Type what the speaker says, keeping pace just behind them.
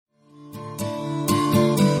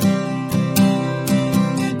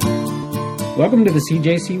Welcome to the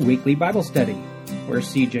CJC Weekly Bible Study, where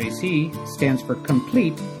CJC stands for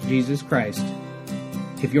Complete Jesus Christ.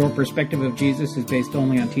 If your perspective of Jesus is based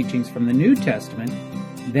only on teachings from the New Testament,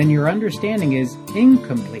 then your understanding is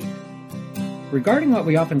incomplete. Regarding what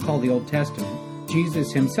we often call the Old Testament,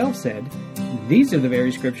 Jesus himself said, "These are the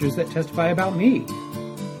very scriptures that testify about me."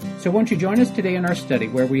 So won't you join us today in our study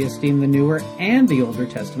where we esteem the newer and the older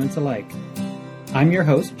testaments alike? I'm your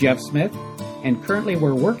host, Jeff Smith, and currently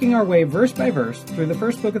we're working our way verse by verse through the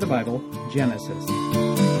first book of the Bible, Genesis.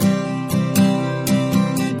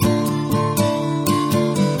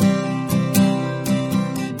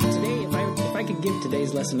 Today, if I could give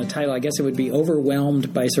today's lesson a title, I guess it would be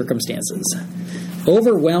Overwhelmed by Circumstances.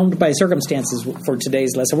 Overwhelmed by Circumstances for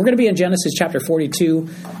today's lesson. We're going to be in Genesis chapter 42,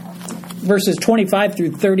 verses 25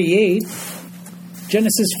 through 38.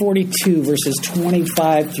 Genesis 42, verses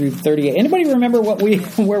 25 through 38. Anybody remember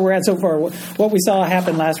where we're at so far? What we saw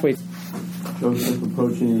happen last week? Joseph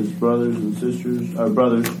approaching his brothers and sisters.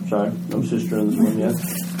 No sister in this one yet.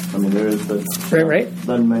 I mean, there is, but right.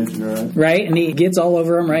 Doesn't mention her, right? Right, and he gets all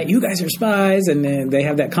over them, right? You guys are spies, and they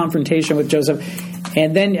have that confrontation with Joseph.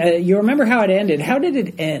 And then you remember how it ended. How did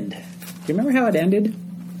it end? Do you remember how it ended?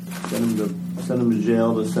 Send him to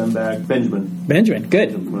jail to send back Benjamin,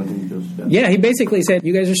 good. Yeah, he basically said,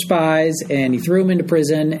 you guys are spies, and he threw them into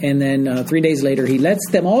prison, and then 3 days later, he lets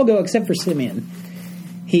them all go except for Simeon.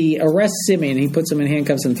 He arrests Simeon, he puts him in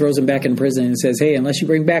handcuffs and throws him back in prison and says, hey, unless you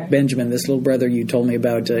bring back Benjamin, this little brother you told me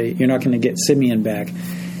about, you're not going to get Simeon back.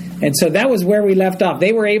 And so that was where we left off.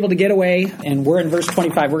 They were able to get away, and we're in verse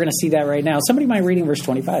 25. We're going to see that right now. Somebody mind reading verse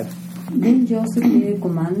 25? Then Joseph gave a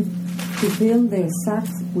command to fill their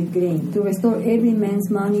sacks with grain, to restore every man's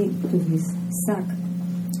money to his sack,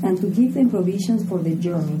 and to give them provisions for the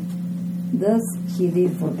journey. Thus he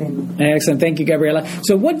did for them. Excellent. Thank you, Gabriela.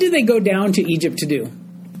 So what did they go down to Egypt to do?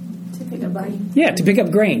 To pick up grain. Yeah, to pick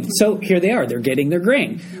up grain. So here they are. They're getting their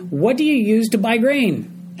grain. What do you use to buy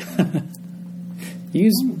grain?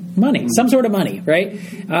 Use money, some sort of money, right?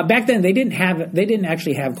 Back then, they didn't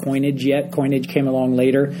actually have coinage yet. Coinage came along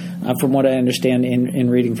later, from what I understand in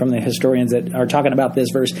reading from the historians that are talking about this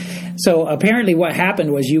verse. So apparently what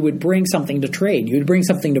happened was you would bring something to trade. You would bring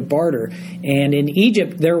something to barter. And in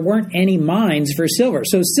Egypt, there weren't any mines for silver.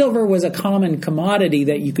 So silver was a common commodity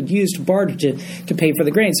that you could use to barter to pay for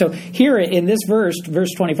the grain. So here in this verse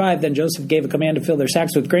 25, then Joseph gave a command to fill their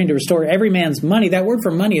sacks with grain to restore every man's money. That word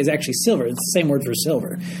for money is actually silver. It's the same word for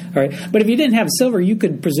silver. All right. But if you didn't have silver, you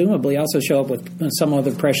could presumably also show up with some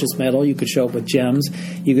other precious metal. You could show up with gems.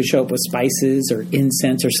 You could show up with spices or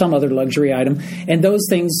incense or some other luxury item. And those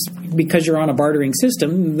things, because you're on a bartering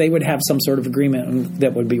system, they would have some sort of agreement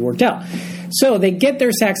that would be worked out. So they get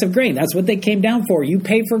their sacks of grain. That's what they came down for. You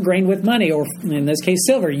pay for grain with money, or in this case,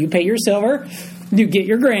 silver. You pay your silver, you get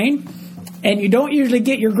your grain. And you don't usually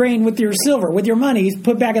get your grain with your silver, with your money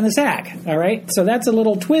put back in the sack, all right? So that's a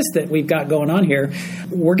little twist that we've got going on here.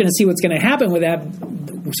 We're going to see what's going to happen with that.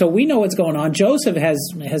 So we know what's going on. Joseph has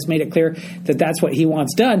made it clear that that's what he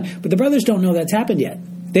wants done, but the brothers don't know that's happened yet.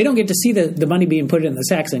 They don't get to see the money being put in the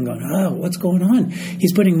sacks and going, oh, what's going on?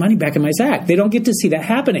 He's putting money back in my sack. They don't get to see that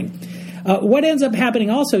happening. What ends up happening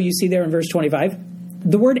also, you see there in verse 25,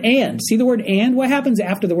 the word and. See the word and? What happens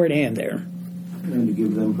after the word and there? And to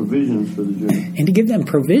give them provisions for the journey. And to give them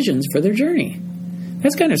provisions for their journey.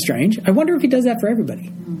 That's kind of strange. I wonder if he does that for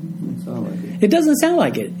everybody. It doesn't sound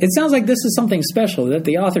like it. It sounds like this is something special that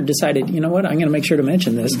the author decided, you know what, I'm going to make sure to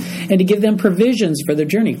mention this. And to give them provisions for their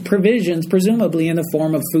journey. Provisions, presumably in the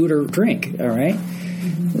form of food or drink, all right?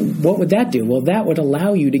 What would that do? Well, that would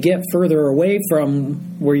allow you to get further away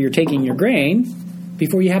from where you're taking your grain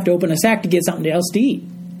before you have to open a sack to get something else to eat.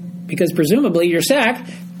 Because presumably your sack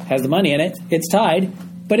has the money in it, it's tied.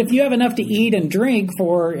 But if you have enough to eat and drink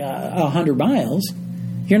for 100 miles,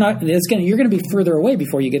 you're going to be further away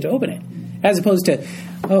before you get to open it. As opposed to,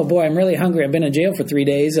 oh boy, I'm really hungry. I've been in jail for 3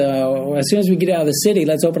 days. As soon as we get out of the city,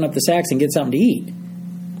 let's open up the sacks and get something to eat.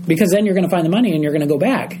 Because then you're going to find the money and you're going to go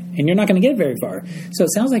back. And you're not going to get very far. So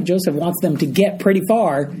it sounds like Joseph wants them to get pretty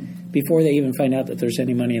far before they even find out that there's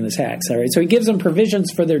any money in the sacks. All right. So he gives them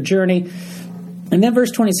provisions for their journey. And then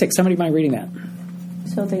verse 26, somebody mind reading that?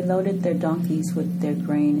 So they loaded their donkeys with their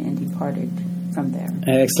grain and departed from there.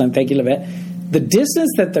 Excellent. Thank you, Livette. The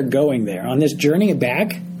distance that they're going there on this journey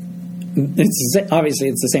back, obviously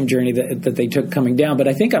it's the same journey that they took coming down, but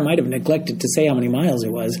I think I might have neglected to say how many miles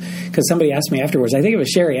it was, because somebody asked me afterwards. I think it was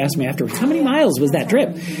Sherry asked me afterwards, how many miles was that trip?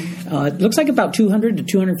 It looks like about 200 to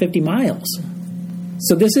 250 miles.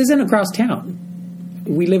 So this isn't across town.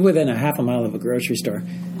 We live within a half a mile of a grocery store.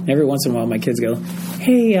 Every once in a while my kids go,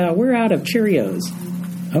 hey, we're out of Cheerios.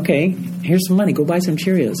 Okay, here's some money. Go buy some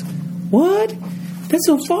Cheerios. What? That's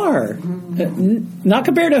so far. Not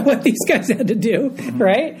compared to what these guys had to do,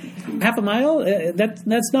 right? Half a mile?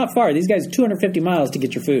 That's not far. These guys, 250 miles to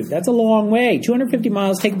get your food. That's a long way. 250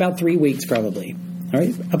 miles take about 3 weeks probably. All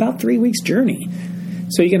right? About 3 weeks journey.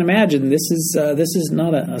 So you can imagine this is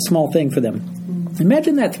not a small thing for them.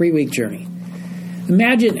 Imagine that 3-week journey.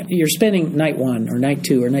 Imagine you're spending night 1 or night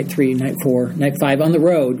 2 or night 3, night 4, night 5 on the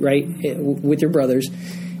road, right, with your brothers,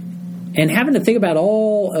 and having to think about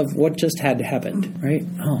all of what just had happened, right?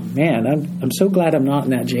 Oh, man, I'm so glad I'm not in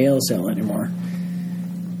that jail cell anymore.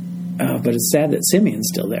 But it's sad that Simeon's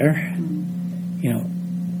still there. You know,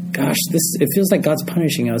 gosh, it feels like God's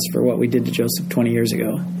punishing us for what we did to Joseph 20 years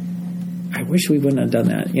ago. I wish we wouldn't have done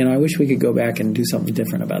that. You know, I wish we could go back and do something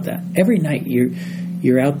different about that. Every night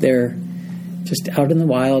you're out there, just out in the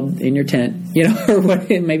wild in your tent, you know, or what?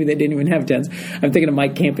 Maybe they didn't even have tents. I'm thinking of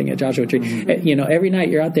Mike camping at Joshua Tree. Mm-hmm. You know, every night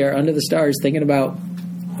you're out there under the stars thinking about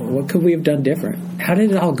what could we have done different? How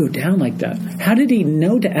did it all go down like that? How did he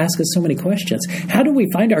know to ask us so many questions? How did we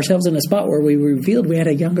find ourselves in a spot where we revealed we had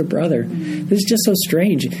a younger brother? Mm-hmm. This is just so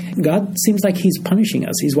strange. God seems like he's punishing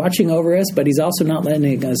us. He's watching over us, but he's also not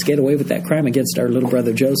letting us get away with that crime against our little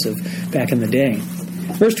brother Joseph back in the day.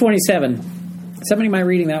 Verse 27. Somebody mind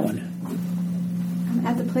reading that one?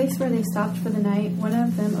 At the place where they stopped for the night, one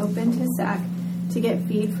of them opened his sack to get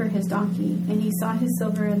feed for his donkey, and he saw his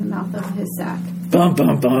silver in the mouth of his sack. Bum,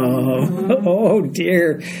 bum, bum. Oh,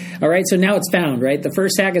 dear. All right, so now it's found, right? The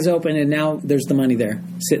first sack is open, and now there's the money there,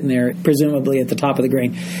 sitting there, presumably at the top of the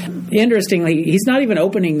grain. Interestingly, he's not even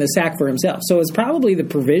opening the sack for himself. So it's probably the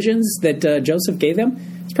provisions that Joseph gave them.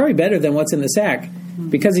 It's probably better than what's in the sack,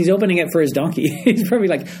 because he's opening it for his donkey. He's probably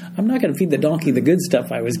like, I'm not going to feed the donkey the good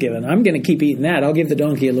stuff I was given. I'm going to keep eating that. I'll give the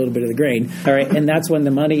donkey a little bit of the grain. All right, and that's when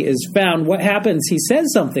the money is found. What happens? He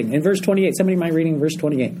says something in verse 28. Somebody mind reading verse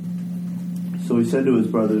 28? So he said to his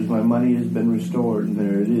brothers, my money has been restored, and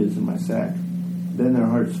there it is in my sack. Then their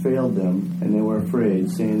hearts failed them, and they were afraid,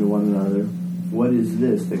 saying to one another, what is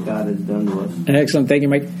this that God has done to us? Excellent. Thank you,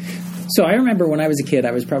 Mike. So I remember when I was a kid,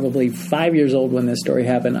 I was probably 5 years old when this story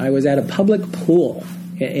happened. I was at a public pool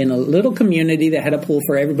in a little community that had a pool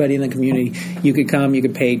for everybody in the community. You could come, you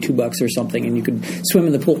could pay $2 or something, and you could swim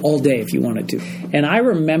in the pool all day if you wanted to. And I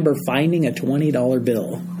remember finding a $20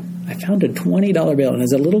 bill. I found a $20 bill, and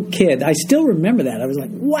as a little kid, I still remember that. I was like,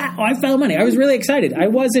 wow, I found money. I was really excited. I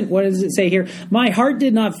wasn't, what does it say here? My heart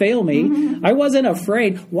did not fail me. Mm-hmm. I wasn't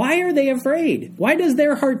afraid. Why are they afraid? Why does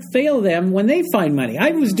their heart fail them when they find money?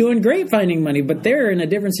 I was doing great finding money, but they're in a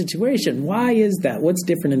different situation. Why is that? What's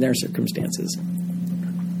different in their circumstances?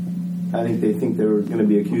 I think they think they were going to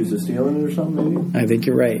be accused of stealing it or something, maybe? I think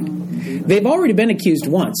you're right. They've already been accused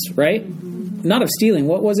once, right? Not of stealing.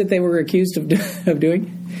 What was it they were accused of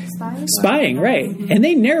doing? Spying, right. And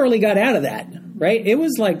they narrowly got out of that, right? It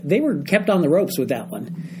was like they were kept on the ropes with that one.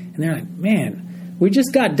 And they're like, man, we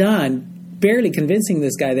just got done barely convincing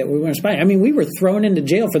this guy that we weren't spying. I mean, we were thrown into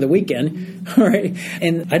jail for the weekend, all right?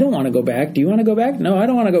 And I don't want to go back. Do you want to go back? No, I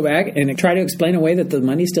don't want to go back. And try to explain away that the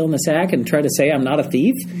money's still in the sack and try to say I'm not a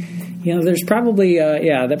thief. You know, there's probably,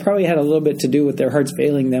 that probably had a little bit to do with their hearts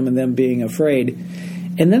failing them and them being afraid.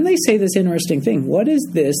 And then they say this interesting thing. What is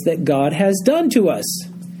this that God has done to us?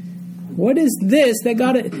 What is this that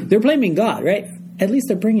God... They're blaming God, right? At least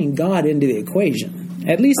they're bringing God into the equation.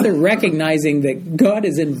 At least they're recognizing that God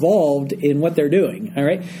is involved in what they're doing, all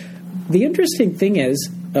right? The interesting thing is,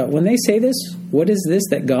 when they say this, what is this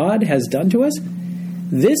that God has done to us?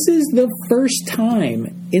 This is the first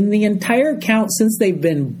time in the entire account since they've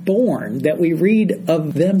been born that we read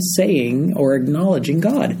of them saying or acknowledging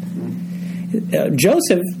God.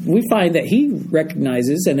 Joseph, we find that he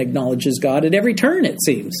recognizes and acknowledges God at every turn, it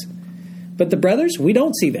seems. But the brothers, we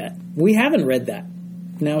don't see that. We haven't read that.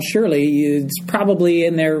 Now, surely it's probably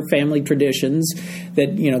in their family traditions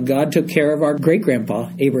that, you know, God took care of our great-grandpa,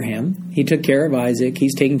 Abraham. He took care of Isaac.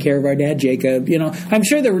 He's taking care of our dad, Jacob. You know, I'm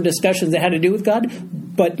sure there were discussions that had to do with God,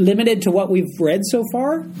 but limited to what we've read so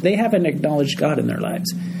far, they haven't acknowledged God in their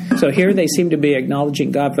lives. So here they seem to be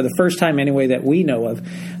acknowledging God for the first time anyway that we know of.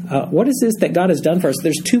 What is this that God has done for us?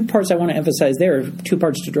 There's two parts I want to emphasize there, two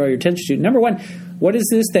parts to draw your attention to. Number one, what is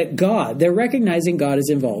this that they're recognizing God is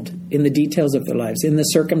involved in the details of their lives, in the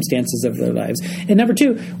circumstances of their lives. And number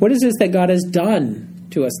two, what is this that God has done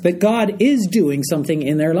to us, that God is doing something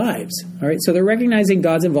in their lives? All right, so they're recognizing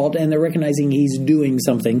God's involved and they're recognizing he's doing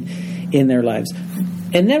something in their lives.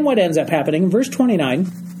 And then what ends up happening, verse 29,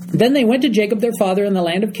 then they went to Jacob their father in the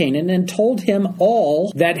land of Canaan and told him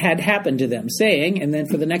all that had happened to them, saying, and then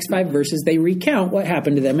for the next 5 verses they recount what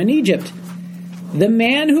happened to them in Egypt. The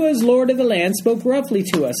man who is Lord of the land spoke roughly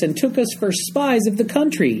to us and took us for spies of the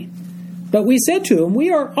country. But we said to him, we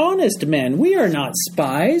are honest men. We are not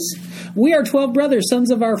spies. We are 12 brothers, sons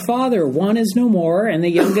of our father. One is no more, and the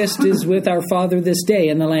youngest is with our father this day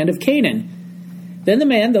in the land of Canaan. Then the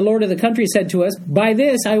man, the lord of the country, said to us, by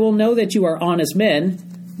this I will know that you are honest men.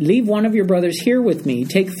 Leave one of your brothers here with me.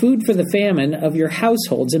 Take food for the famine of your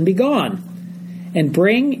households and be gone. And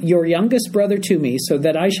bring your youngest brother to me, so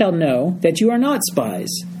that I shall know that you are not spies,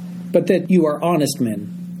 but that you are honest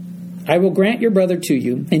men. I will grant your brother to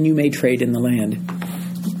you, and you may trade in the land.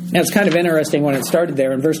 Now, it's kind of interesting when it started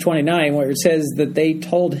there in verse 29, where it says that they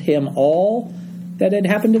told him all that had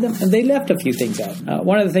happened to them, and they left a few things out.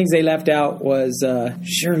 One of the things they left out was,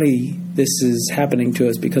 surely this is happening to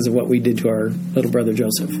us because of what we did to our little brother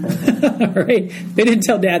Joseph. Right? They didn't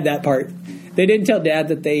tell Dad that part. They didn't tell Dad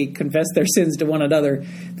that they confessed their sins to one another,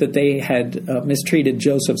 that they had mistreated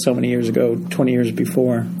Joseph so many years ago, 20 years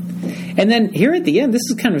before. And then here at the end, this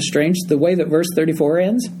is kind of strange, the way that verse 34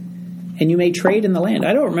 ends. And you may trade in the land.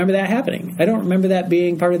 I don't remember that happening. I don't remember that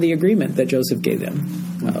being part of the agreement that Joseph gave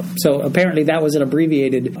them. So apparently that was an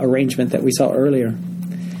abbreviated arrangement that we saw earlier.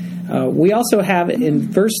 We also have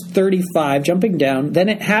in verse 35, jumping down, then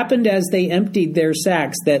it happened as they emptied their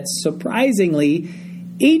sacks that surprisingly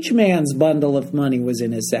each man's bundle of money was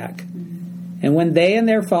in his sack. And when they and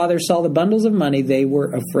their father saw the bundles of money, they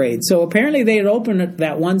were afraid. So apparently they had opened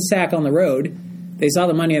that one sack on the road. They saw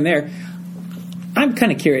the money in there. I'm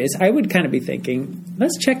kind of curious. I would kind of be thinking,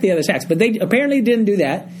 let's check the other sacks. But they apparently didn't do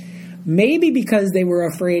that. Maybe because they were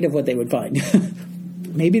afraid of what they would find.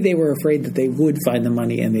 Maybe they were afraid that they would find the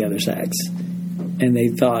money in the other sacks. And they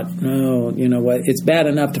thought, oh, you know what? It's bad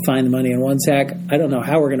enough to find the money in one sack. I don't know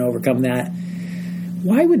how we're going to overcome that.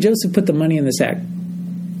 Why would Joseph put the money in the sack?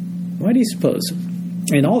 Why do you suppose?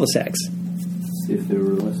 In all the sacks. See if they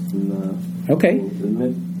were less than okay.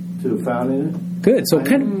 to have found in it. Good. So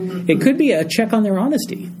it could be a check on their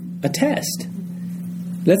honesty, a test.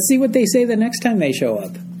 Let's see what they say the next time they show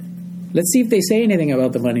up. Let's see if they say anything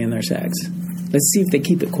about the money in their sacks. Let's see if they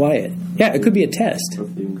keep it quiet. Yeah, it could be a test. Or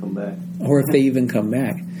if they even come back. Or if they even come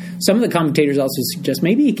back. Some of the commentators also suggest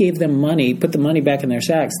maybe he gave them money, put the money back in their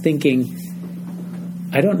sacks, thinking,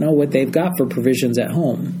 I don't know what they've got for provisions at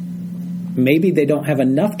home. Maybe they don't have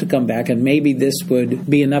enough to come back, and maybe this would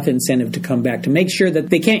be enough incentive to come back, to make sure that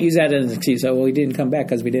they can't use that as an excuse. Oh, well, we didn't come back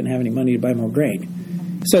because we didn't have any money to buy more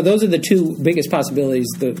grain. So those are the two biggest possibilities,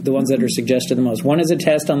 the ones that are suggested the most. One is a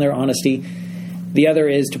test on their honesty. The other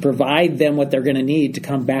is to provide them what they're going to need to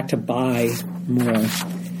come back to buy more.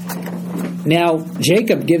 Now,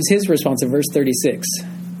 Jacob gives his response in verse 36.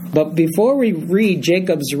 But before we read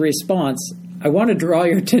Jacob's response, I want to draw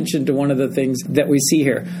your attention to one of the things that we see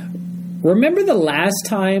here. Remember the last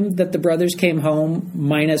time that the brothers came home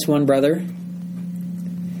minus one brother?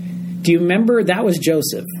 Do you remember? That was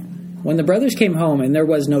Joseph. When the brothers came home and there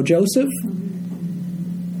was no Joseph,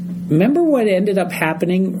 remember what ended up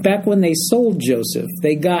happening back when they sold Joseph?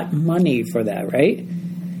 They got money for that, right?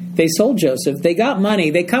 They sold Joseph. They got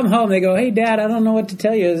money. They come home. They go, hey, Dad, I don't know what to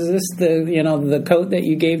tell you. Is this the coat that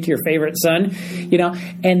you gave to your favorite son?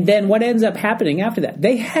 And then what ends up happening after that?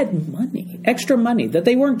 They had money, extra money that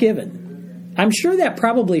they weren't given. I'm sure that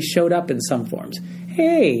probably showed up in some forms.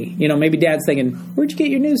 Hey, maybe Dad's thinking, where'd you get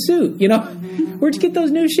your new suit? Where'd you get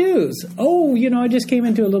those new shoes? Oh, I just came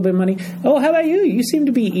into a little bit of money. Oh, how about you? You seem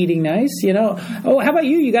to be eating nice, Oh, how about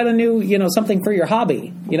you? You got a new, something for your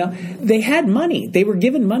hobby, They had money. They were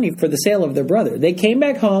given money for the sale of their brother. They came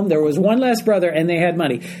back home. There was one less brother, and they had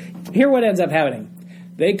money. Here what ends up happening.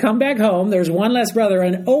 They come back home. There's one less brother,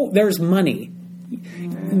 and there's money.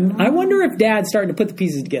 I wonder if Dad's starting to put the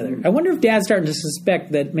pieces together. I wonder if Dad's starting to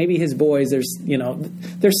suspect that maybe his boys,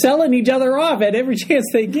 they're selling each other off at every chance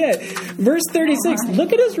they get. Verse 36,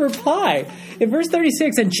 look at his reply. In verse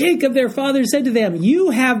 36, and Jacob, their father, said to them, you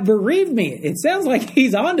have bereaved me. It sounds like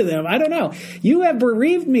he's on to them. I don't know. You have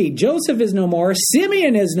bereaved me. Joseph is no more.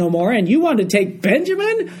 Simeon is no more. And you want to take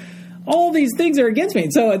Benjamin? All these things are against me.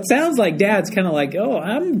 So it sounds like Dad's kind of like,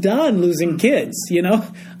 I'm done losing kids.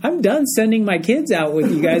 I'm done sending my kids out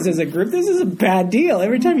with you guys as a group. This is a bad deal.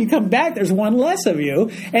 Every time you come back, there's one less of you,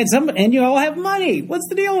 and you all have money. What's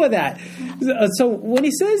the deal with that? So when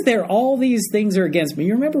he says there, all these things are against me,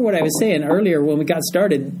 you remember what I was saying earlier when we got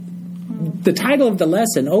started? The title of the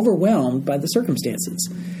lesson, Overwhelmed by the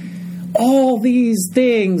Circumstances. All these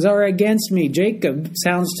things are against me. Jacob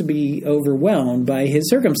sounds to be overwhelmed by his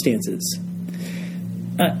circumstances.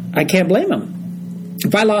 I can't blame him.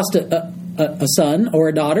 If I lost a son or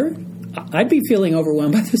a daughter, I'd be feeling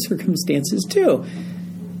overwhelmed by the circumstances too.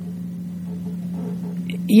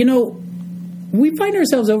 We find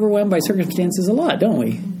ourselves overwhelmed by circumstances a lot, don't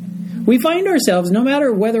we? We find ourselves, no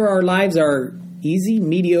matter whether our lives are easy,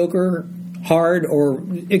 mediocre, hard or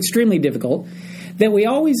extremely difficult, that we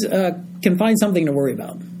always can find something to worry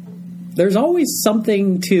about. There's always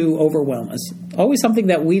something to overwhelm us. Always something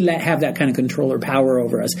that we let have that kind of control or power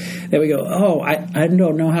over us. That we go, I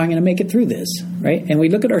don't know how I'm going to make it through this, right? And we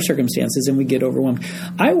look at our circumstances and we get overwhelmed.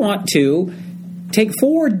 I want to take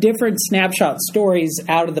 4 different snapshot stories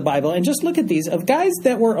out of the Bible and just look at these of guys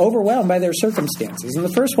that were overwhelmed by their circumstances. And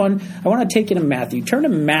the first one, I want to take you to Matthew. Turn to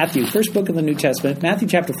Matthew, first book of the New Testament, Matthew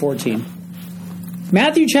chapter 14.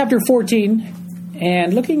 Matthew chapter 14,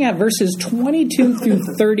 and looking at verses 22 through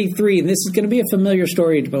 33, and this is going to be a familiar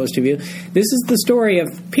story to most of you. This is the story of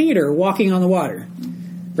Peter walking on the water.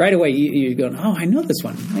 Right away, you're going, I know this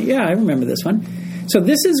one. Yeah, I remember this one. So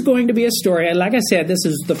this is going to be a story, and like I said, this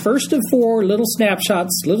is the first of 4 little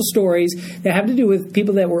snapshots, little stories that have to do with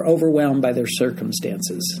people that were overwhelmed by their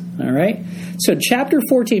circumstances. All right? So chapter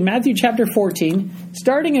 14, Matthew chapter 14,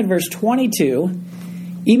 starting at verse 22,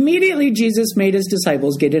 immediately Jesus made his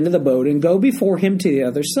disciples get into the boat and go before him to the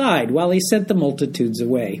other side, while he sent the multitudes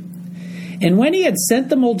away. And when he had sent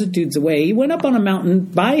the multitudes away, he went up on a mountain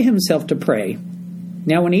by himself to pray.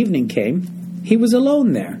 Now when evening came, he was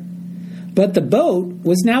alone there. But the boat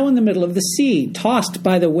was now in the middle of the sea, tossed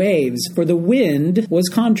by the waves, for the wind was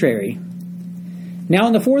contrary. Now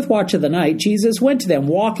in the 4th watch of the night, Jesus went to them,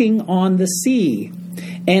 walking on the sea.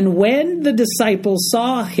 And when the disciples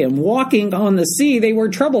saw him walking on the sea, they were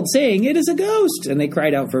troubled, saying, "It is a ghost!" And they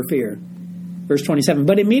cried out for fear. Verse 27,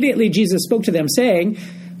 but immediately Jesus spoke to them, saying,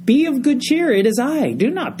 "Be of good cheer, it is I. Do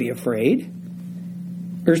not be afraid."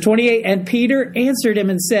 Verse 28, and Peter answered him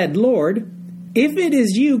and said, "Lord, if it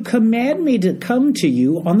is you, command me to come to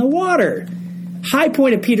you on the water." High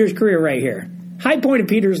point of Peter's career right here. High point of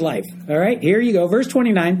Peter's life. All right, here you go. Verse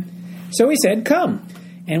 29. So he said, "Come."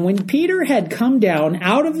 And when Peter had come down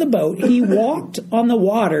out of the boat, he walked on the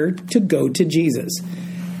water to go to Jesus.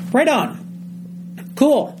 Right on.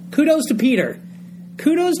 Cool. Kudos to Peter.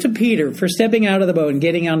 Kudos to Peter for stepping out of the boat and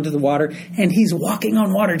getting out into the water. And he's walking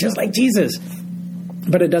on water just like Jesus.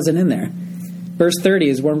 But it doesn't end there. Verse 30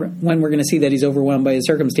 is when we're going to see that he's overwhelmed by his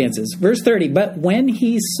circumstances. Verse 30, but when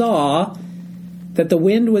he saw that the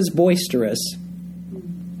wind was boisterous,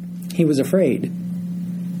 he was afraid.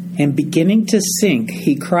 And beginning to sink,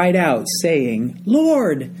 he cried out, saying,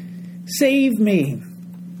 "Lord, save me."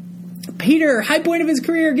 Peter, high point of his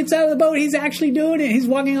career, gets out of the boat. He's actually doing it. He's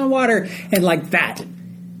walking on water. And like that,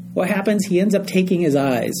 what happens? He ends up taking his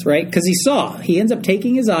eyes, right? Because he ends up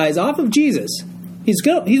taking his eyes off of Jesus. He's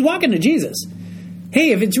walking to Jesus.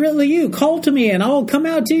 "Hey, if it's really you, call to me and I'll come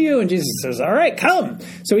out to you." And Jesus says, "All right, come."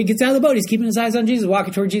 So he gets out of the boat. He's keeping his eyes on Jesus,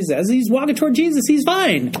 walking toward Jesus. As he's walking toward Jesus, he's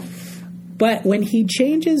fine. But when he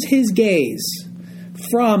changes his gaze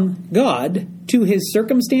from God to his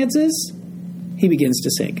circumstances, he begins to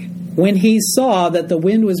sink. When he saw that the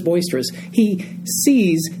wind was boisterous, he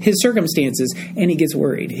sees his circumstances and he gets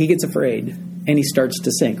worried. He gets afraid and he starts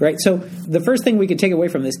to sink, right? So the first thing we could take away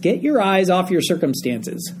from this, get your eyes off your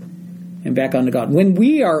circumstances and back onto God. When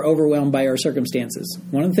we are overwhelmed by our circumstances,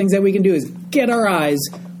 one of the things that we can do is get our eyes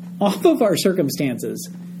off of our circumstances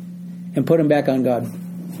and put them back on God.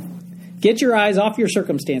 Get your eyes off your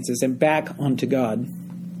circumstances and back onto God.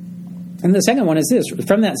 And the second one is this.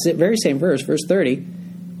 From that very same verse, verse 30,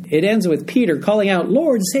 it ends with Peter calling out,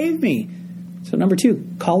 "Lord, save me." So number 2,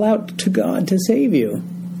 call out to God to save you.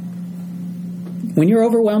 When you're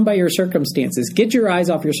overwhelmed by your circumstances, get your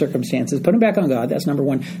eyes off your circumstances, put them back on God. That's number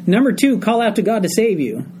 1. Number 2, call out to God to save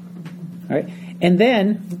you. All right. And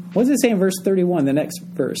then, what does it say in verse 31, the next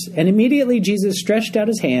verse? And immediately Jesus stretched out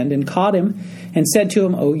his hand and caught him and said to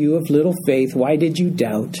him, "O you of little faith, why did you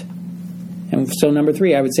doubt?" And so number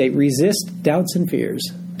 3, I would say, resist doubts and fears.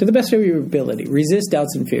 To the best of your ability. Resist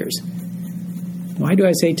doubts and fears. Why do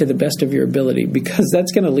I say to the best of your ability? Because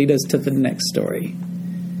that's going to lead us to the next story.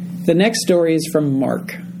 The next story is from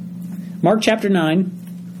Mark. Mark chapter 9,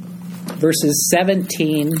 verses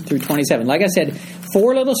 17 through 27. Like I said,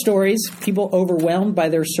 4 little stories, people overwhelmed by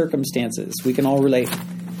their circumstances. We can all relate.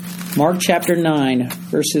 Mark chapter 9,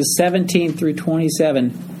 verses 17 through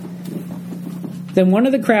 27. Then one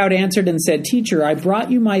of the crowd answered and said, "Teacher, I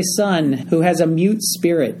brought you my son who has a mute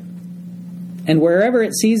spirit. And wherever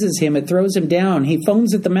it seizes him, it throws him down. He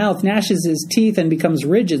foams at the mouth, gnashes his teeth, and becomes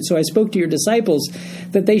rigid. So I spoke to your disciples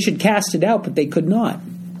that they should cast it out, but they could not."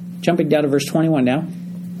 Jumping down to verse 21 now.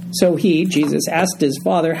 So he, Jesus, asked his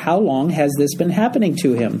father, "How long has this been happening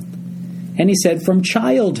to him?" And he said, "From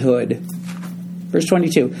childhood." Verse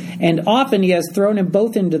 22. "And often he has thrown him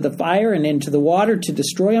both into the fire and into the water to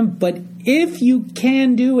destroy him. But if you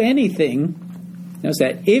can do anything," notice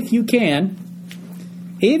that, if you can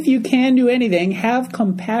do anything, have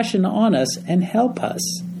compassion on us and help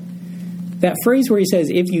us." That phrase where he says,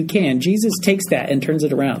 if you can, Jesus takes that and turns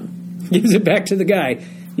it around, gives it back to the guy.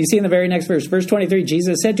 You see in the very next verse, verse 23,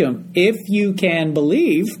 Jesus said to him, if you can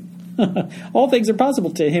believe, all things are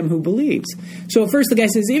possible to him who believes. So at first the guy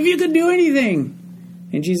says, if you could do anything.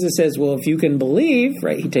 And Jesus says, well, if you can believe,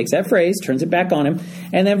 right? He takes that phrase, turns it back on him.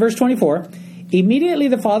 And then verse 24, immediately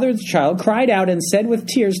the father of the child cried out and said with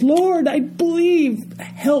tears, Lord, I believe.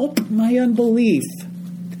 Help my unbelief.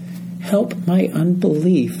 Help my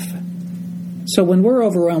unbelief. So when we're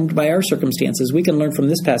overwhelmed by our circumstances, we can learn from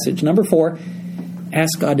this passage. Number 4,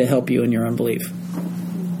 ask God to help you in your unbelief.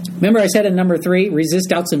 Remember I said in number 3, resist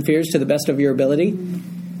doubts and fears to the best of your ability.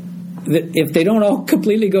 If they don't all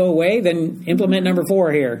completely go away, then implement number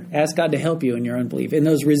 4 here. Ask God to help you in your unbelief. In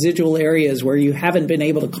those residual areas where you haven't been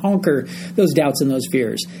able to conquer those doubts and those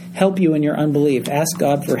fears. Help you in your unbelief. Ask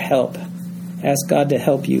God for help. Ask God to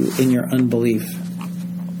help you in your unbelief.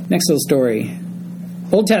 Next little story.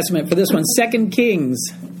 Old Testament for this one, 2 Kings.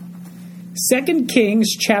 2 Kings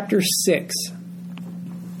chapter 6.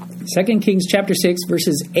 2 Kings chapter 6,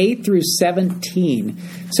 verses 8 through 17.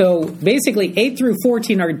 So basically 8 through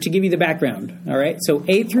 14 are to give you the background. All right, so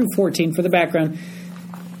 8 through 14 for the background.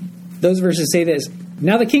 Those verses say this.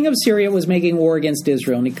 Now the king of Syria was making war against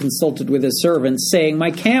Israel, and he consulted with his servants, saying,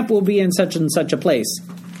 my camp will be in such and such a place.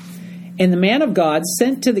 And the man of God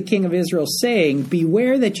sent to the king of Israel, saying,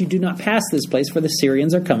 beware that you do not pass this place, for the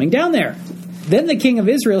Syrians are coming down there. Then the king of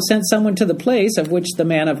Israel sent someone to the place of which the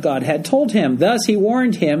man of God had told him. Thus he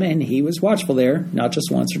warned him, and he was watchful there, not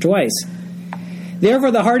just once or twice.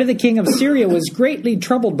 Therefore the heart of the king of Syria was greatly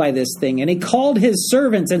troubled by this thing, and he called his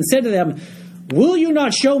servants and said to them, will you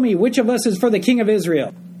not show me which of us is for the king of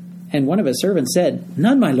Israel? And one of his servants said,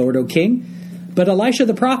 none, my lord, O king. But Elisha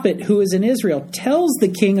the prophet, who is in Israel, tells the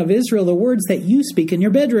king of Israel the words that you speak in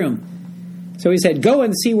your bedroom. So he said, go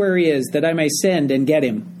and see where he is, that I may send and get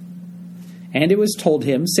him. And it was told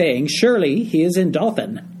him, saying, surely he is in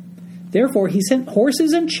Dothan. Therefore he sent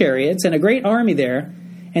horses and chariots and a great army there,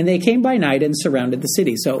 and they came by night and surrounded the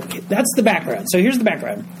city. So that's the background. So here's the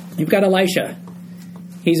background. You've got Elisha.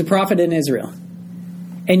 He's a prophet in Israel.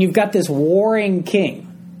 And you've got this warring king.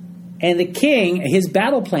 And the king, his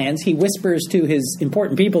battle plans, he whispers to his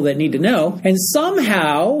important people that need to know. And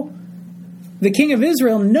somehow the king of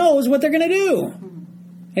Israel knows what they're going to do.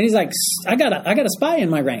 And he's like, I got a spy in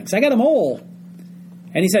my ranks. I got a mole.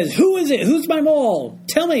 And he says, who is it? Who's my mole?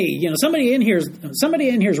 Tell me, somebody in here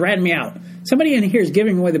is ratting me out. Somebody in here is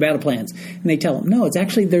giving away the battle plans. And they tell him, no, it's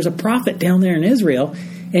actually, there's a prophet down there in Israel,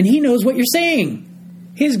 and he knows what you're saying.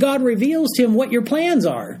 His God reveals to him what your plans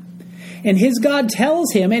are. And his God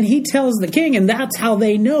tells him, and he tells the king, and that's how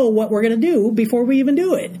they know what we're going to do before we even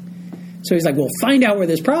do it. So he's like, well, find out where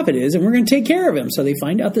this prophet is, and we're going to take care of him. So they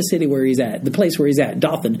find out the city where he's at, the place where he's at,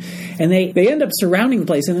 Dothan. And they end up surrounding the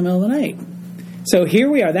place in the middle of the night. So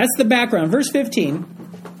here we are. That's the background. Verse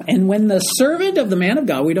 15. And when the servant of the man of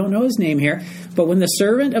God, we don't know his name here, but when the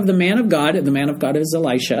servant of the man of God is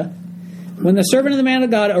Elisha, when the servant of the man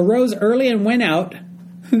of God arose early and went out,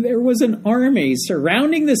 there was an army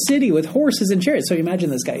surrounding the city with horses and chariots. So you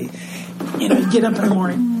imagine this guy, you get up in the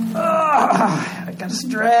morning. I got to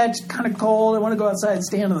stretch, kind of cold. I want to go outside and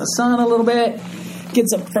stand in the sun a little bit.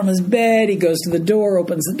 Gets up from his bed. He goes to the door,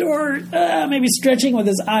 opens the door, maybe stretching with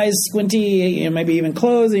his eyes squinty, maybe even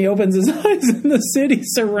closed. And he opens his eyes in the city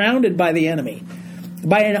surrounded by the enemy,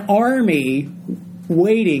 by an army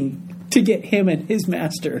waiting to get him and his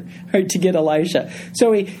master, right, to get Elisha.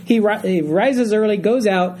 So he rises early, goes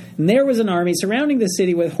out, and there was an army surrounding the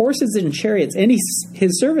city with horses and chariots. And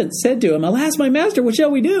his servant said to him, alas, my master, what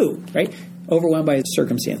shall we do? Right? Overwhelmed by his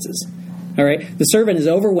circumstances. All right? The servant is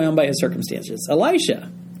overwhelmed by his circumstances.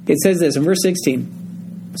 Elisha, it says this in verse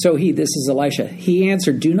 16. So this is Elisha, he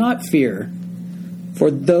answered, do not fear,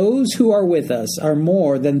 for those who are with us are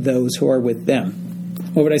more than those who are with them.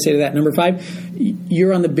 What would I say to that? Number 5,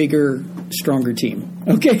 you're on the bigger, stronger team.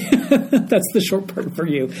 Okay? That's the short part for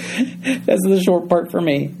you. That's the short part for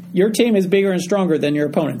me. Your team is bigger and stronger than your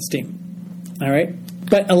opponent's team. All right?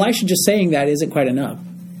 But Elisha just saying that isn't quite enough.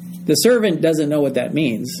 The servant doesn't know what that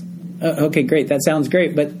means. Okay, great. That sounds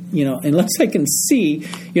great. But, unless I can see,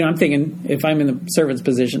 I'm thinking if I'm in the servant's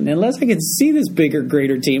position, unless I can see this bigger,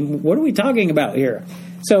 greater team, what are we talking about here?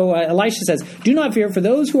 So Elisha says, do not fear, for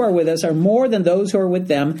those who are with us are more than those who are with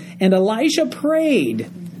them. And Elisha prayed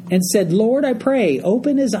and said, Lord, I pray,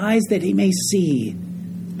 open his eyes that he may see.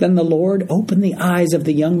 Then the Lord opened the eyes of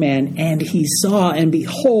the young man, and he saw, and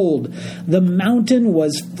behold, the mountain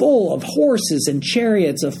was full of horses and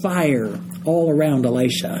chariots of fire all around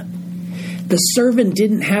Elisha. The servant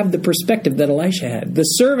didn't have the perspective that Elisha had. The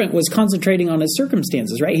servant was concentrating on his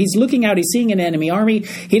circumstances, right? He's looking out, he's seeing an enemy army.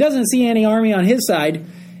 He doesn't see any army on his side,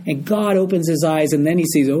 and God opens his eyes, and then he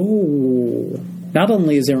sees, oh, not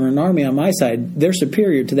only is there an army on my side, they're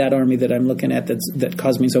superior to that army that I'm looking at that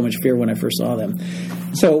caused me so much fear when I first saw them.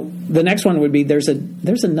 So the next one would be there's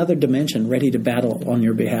another dimension ready to battle on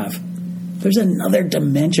your behalf. There's another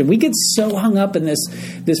dimension. We get so hung up in this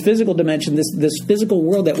physical dimension, this physical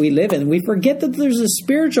world that we live in. We forget that there's a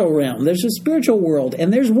spiritual realm. There's a spiritual world,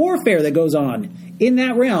 and there's warfare that goes on in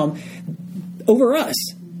that realm over us.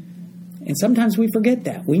 And sometimes we forget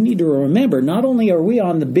that. We need to remember, not only are we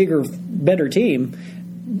on the bigger, better team,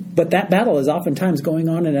 but that battle is oftentimes going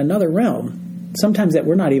on in another realm, sometimes that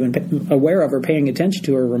we're not even aware of or paying attention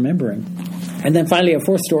to or remembering. And then finally, a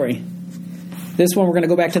fourth story. This one, we're going to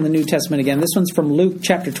go back to the New Testament again. This one's from Luke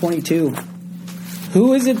chapter 22.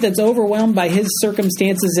 Who is it that's overwhelmed by his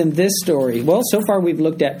circumstances in this story? Well, so far we've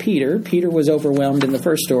looked at Peter. Peter was overwhelmed in the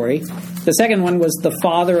first story. The second one was the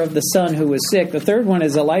father of the son who was sick. The third one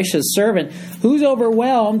is Elisha's servant, who's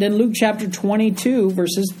overwhelmed in Luke chapter 22,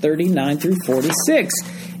 verses 39 through 46.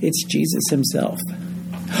 It's Jesus himself.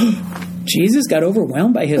 Jesus got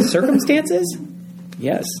overwhelmed by his circumstances?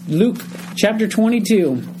 Yes. Luke chapter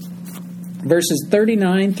 22, verses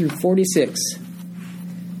 39 through 46.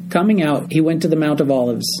 Coming out, he went to the Mount of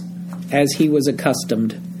Olives, as he was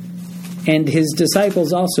accustomed, and his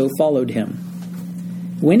disciples also followed him.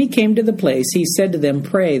 When he came to the place, he said to them,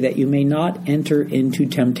 "Pray that you may not enter into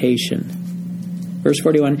temptation." Verse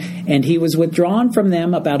 41, and he was withdrawn from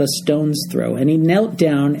them about a stone's throw, and he knelt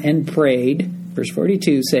down and prayed, verse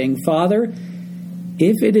 42, saying, "Father,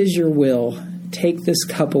 if it is your will, take this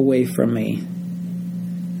cup away from me.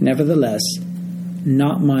 Nevertheless,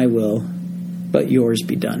 not my will, but yours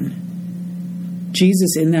be done."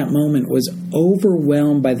 Jesus in that moment was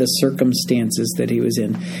overwhelmed by the circumstances that he was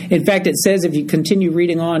in. In fact, it says, if you continue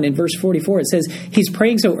reading on in verse 44, it says he's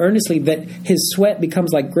praying so earnestly that his sweat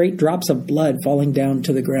becomes like great drops of blood falling down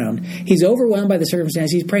to the ground. He's overwhelmed by the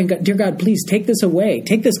circumstances. He's praying, "Dear God, please take this away.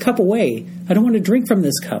 Take this cup away. I don't want to drink from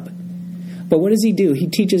this cup." But what does he do? He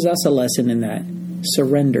teaches us a lesson in that.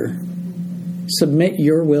 Surrender. Submit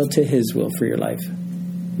your will to his will for your life.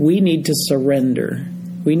 We need to surrender.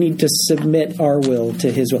 We need to submit our will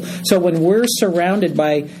to his will. So when we're surrounded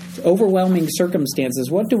by overwhelming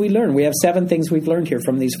circumstances, what do we learn? We have 7 things we've learned here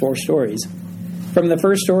from these 4 stories. From the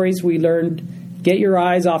first stories, we learned, get your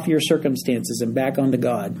eyes off your circumstances and back onto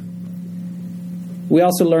God. We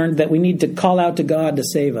also learned that we need to call out to God to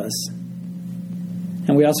save us.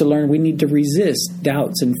 And we also learned we need to resist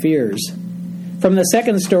doubts and fears. From the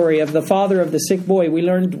second story of the father of the sick boy, we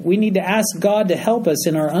learned we need to ask God to help us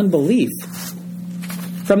in our unbelief.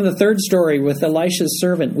 From the third story with Elisha's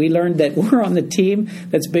servant, we learned that we're on the team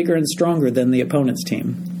that's bigger and stronger than the opponent's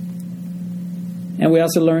team. And we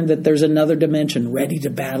also learned that there's another dimension ready to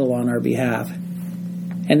battle on our behalf.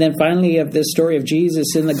 And then finally, of this story of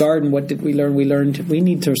Jesus in the garden, what did we learn? We learned we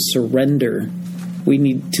need to surrender. We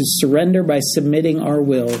need to surrender by submitting our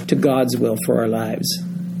will to God's will for our lives.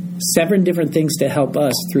 7 different things to help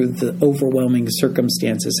us through the overwhelming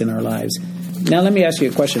circumstances in our lives. Now let me ask you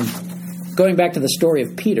a question. Going back to the story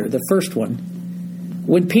of Peter, the first one.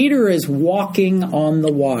 When Peter is walking on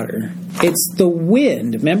the water, it's the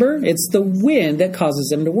wind, remember? It's the wind that causes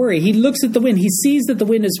him to worry. He looks at the wind. He sees that the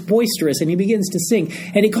wind is boisterous, and he begins to sink.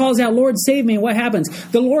 And he calls out, "Lord, save me." And what happens?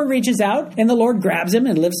 The Lord reaches out, and the Lord grabs him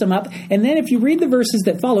and lifts him up. And then if you read the verses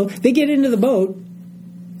that follow, they get into the boat.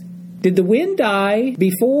 Did the wind die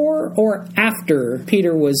before or after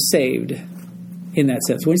Peter was saved in that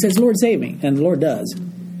sense? When he says, "Lord, save me," and the Lord does.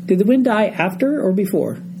 Did the wind die after or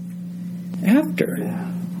before? After.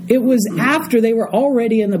 It was after they were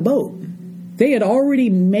already in the boat. They had already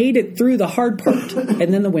made it through the hard part,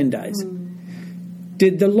 and then the wind dies.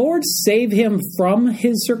 Did the Lord save him from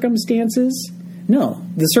his circumstances? No.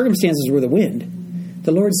 The circumstances were the wind.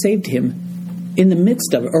 The Lord saved him in the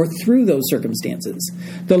midst of it, or through those circumstances.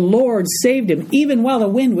 The Lord saved him even while the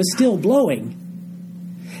wind was still blowing.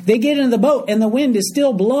 They get into the boat, and the wind is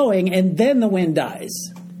still blowing, and then the wind dies.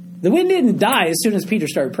 The wind didn't die as soon as Peter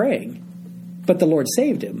started praying, but the Lord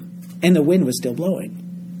saved him, and the wind was still blowing.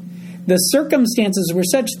 The circumstances were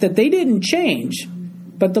such that they didn't change,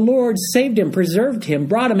 but the Lord saved him, preserved him,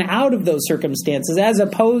 brought him out of those circumstances, as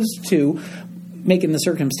opposed to making the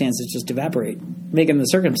circumstances just evaporate, making the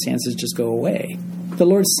circumstances just go away. The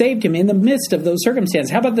Lord saved him in the midst of those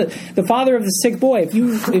circumstances. How about the father of the sick boy? If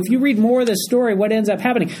you read more of the story, what ends up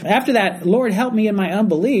happening? After that, "Lord, help me in my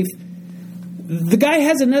unbelief," the guy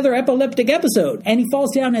has another epileptic episode, and he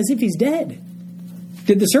falls down as if he's dead.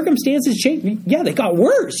 Did the circumstances change? Yeah, they got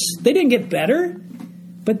worse. They didn't get better.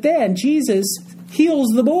 But then Jesus heals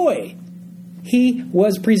the boy. He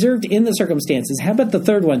was preserved in the circumstances. How about the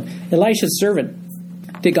third one? Elisha's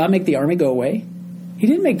servant. Did God make the army go away? He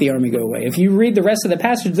didn't make the army go away. If you read the rest of the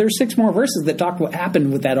passage, there's 6 more verses that talk what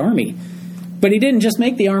happened with that army. But he didn't just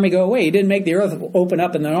make the army go away. He didn't make the earth open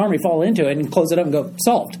up and the army fall into it and close it up and go,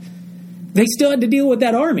 solved. They still had to deal with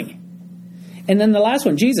that army. And then the last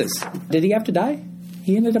one, Jesus. Did he have to die?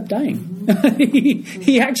 He ended up dying.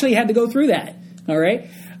 He actually had to go through that. All right?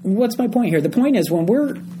 What's my point here? The point is when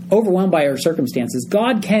we're overwhelmed by our circumstances,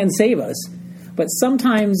 God can save us, but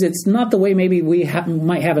sometimes it's not the way maybe we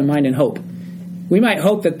might have in mind and hope. We might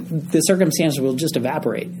hope that the circumstances will just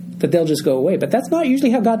evaporate, that they'll just go away, but that's not usually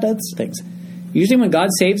how God does things. Usually when God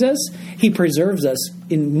saves us, he preserves us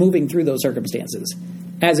in moving through those circumstances,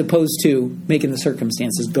 as opposed to making the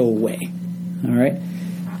circumstances go away. All right?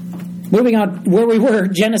 Moving on where we were,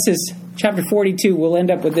 Genesis chapter 42, we'll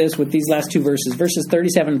end up with this, with these last 2 verses, verses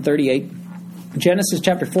 37 and 38. Genesis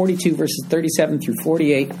chapter 42, verses 37 through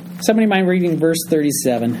 48. Somebody mind reading verse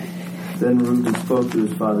 37? Then Reuben spoke to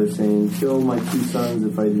his father, saying, "Kill my 2 sons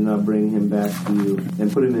if I do not bring him back to you,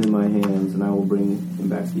 and put him in my hands, and I will bring him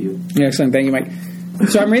back to you." Excellent. Thank you, Mike.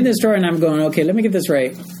 So I'm reading this story, and I'm going, okay, let me get this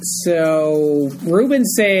right. So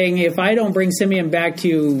Reuben's saying, if I don't bring Simeon back to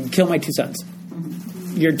you, kill my 2 sons.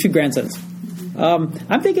 Your 2 grandsons.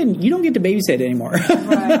 I'm thinking you don't get to babysit anymore.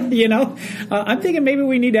 Right. You know, I'm thinking maybe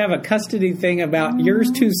we need to have a custody thing about your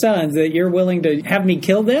 2 sons, that you're willing to have me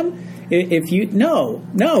kill them. If you no,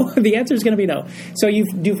 the answer is going to be no. So you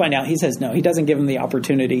do find out he says no. He doesn't give him the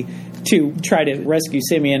opportunity to try to rescue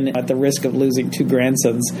Simeon at the risk of losing 2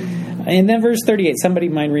 grandsons. And then verse 38. Somebody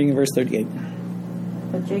mind reading verse 38.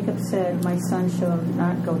 But Jacob said, "My son shall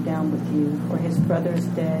not go down with you, for his brother is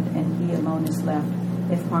dead, and he alone is left.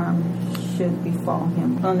 If harm should befall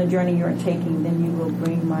him on the journey you are taking, then you will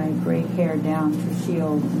bring my gray hair down to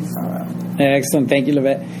Sheol in sorrow." Excellent. Thank you,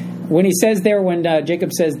 Livette. When he says there, when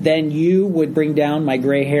Jacob says, then you would bring down my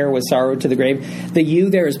gray hair with sorrow to the grave, the you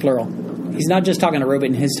there is plural. He's not just talking to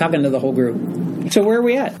Reuben, he's talking to the whole group. So where are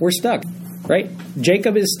we at? We're stuck, right?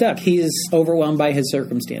 Jacob is stuck. He is overwhelmed by his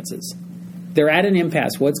circumstances. They're at an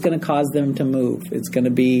impasse. What's going to cause them to move? It's going to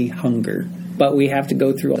be hunger. But we have to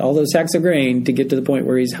go through all those sacks of grain to get to the point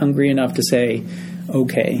where he's hungry enough to say,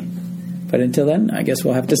 okay. But until then, I guess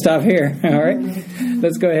we'll have to stop here. All right?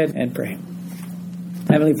 Let's go ahead and pray.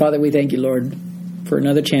 Heavenly Father, we thank you, Lord, for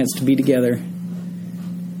another chance to be together.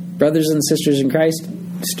 Brothers and sisters in Christ,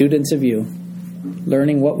 students of you,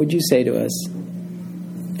 learning what would you say to us.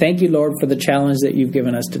 Thank you, Lord, for the challenge that you've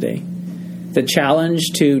given us today. The challenge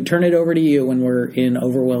to turn it over to you when we're in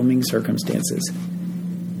overwhelming circumstances.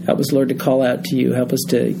 Help us, Lord, to call out to you. Help us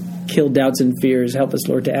to kill doubts and fears. Help us,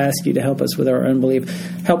 Lord, to ask you to help us with our unbelief.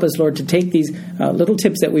 Help us, Lord, to take these little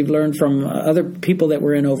tips that we've learned from other people that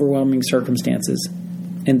were in overwhelming circumstances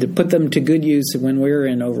and to put them to good use when we're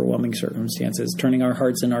in overwhelming circumstances, turning our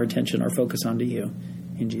hearts and our attention, our focus onto you.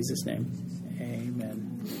 In Jesus' name, amen.